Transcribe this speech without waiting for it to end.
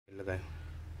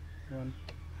One.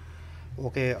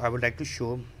 Okay, I would like to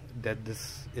show that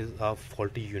this is a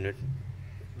faulty unit.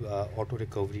 Auto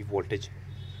recovery voltage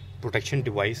protection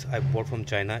device I bought from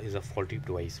China is a faulty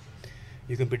device.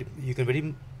 You can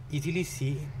very easily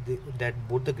see that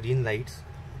both the green lights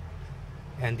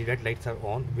and the red lights are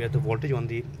on, where the voltage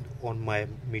on my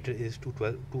meter is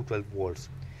 212 volts.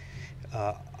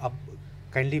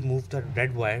 Kindly move the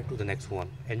red wire to the next one,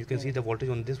 and you can see the voltage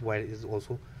on this wire is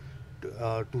also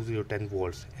 2010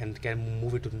 volts, and can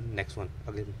move it to the next one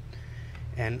again.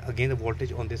 And again the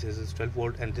voltage on this is 12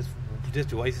 volt, and this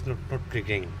device is not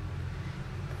triggering,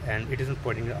 and it isn't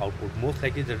pointing the output. Most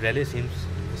likely the relay seems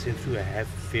to have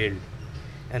failed,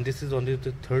 and this is only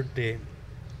the third day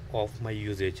of my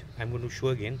usage. I'm going to show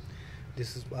again.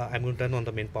 This is I'm going to turn on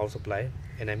the main power supply,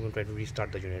 and I'm going to try to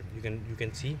restart the unit. You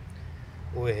can see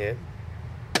over here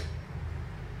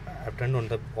I've turned on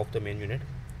off the main unit,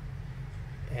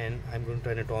 and I'm going to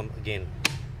turn it on again,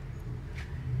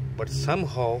 but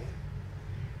somehow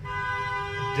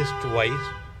this device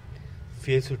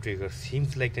fails to trigger.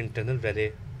 Seems like the internal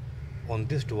relay on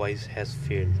this device has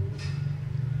failed,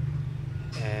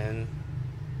 and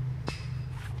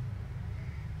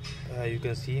you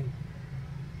can see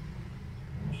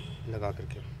लगा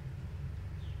करके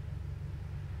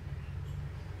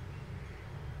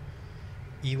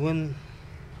even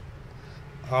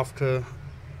after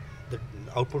the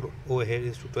output over here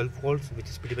is to 12 volts, which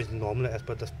is pretty much normal as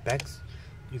per the specs.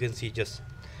 You can see just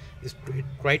it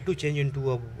tried to change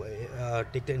into a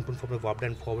take the input from the warp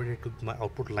and forward it to my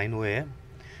output line over here,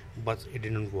 but it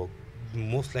didn't work.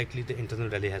 Most likely the internal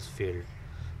relay has failed,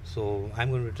 so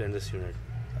I'm going to return this unit.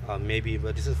 Maybe,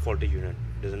 but this is faulty unit,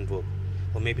 doesn't work,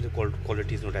 or maybe the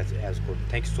quality is not as good.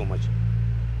 Thanks so much.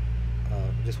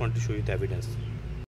 Just wanted to show you the evidence.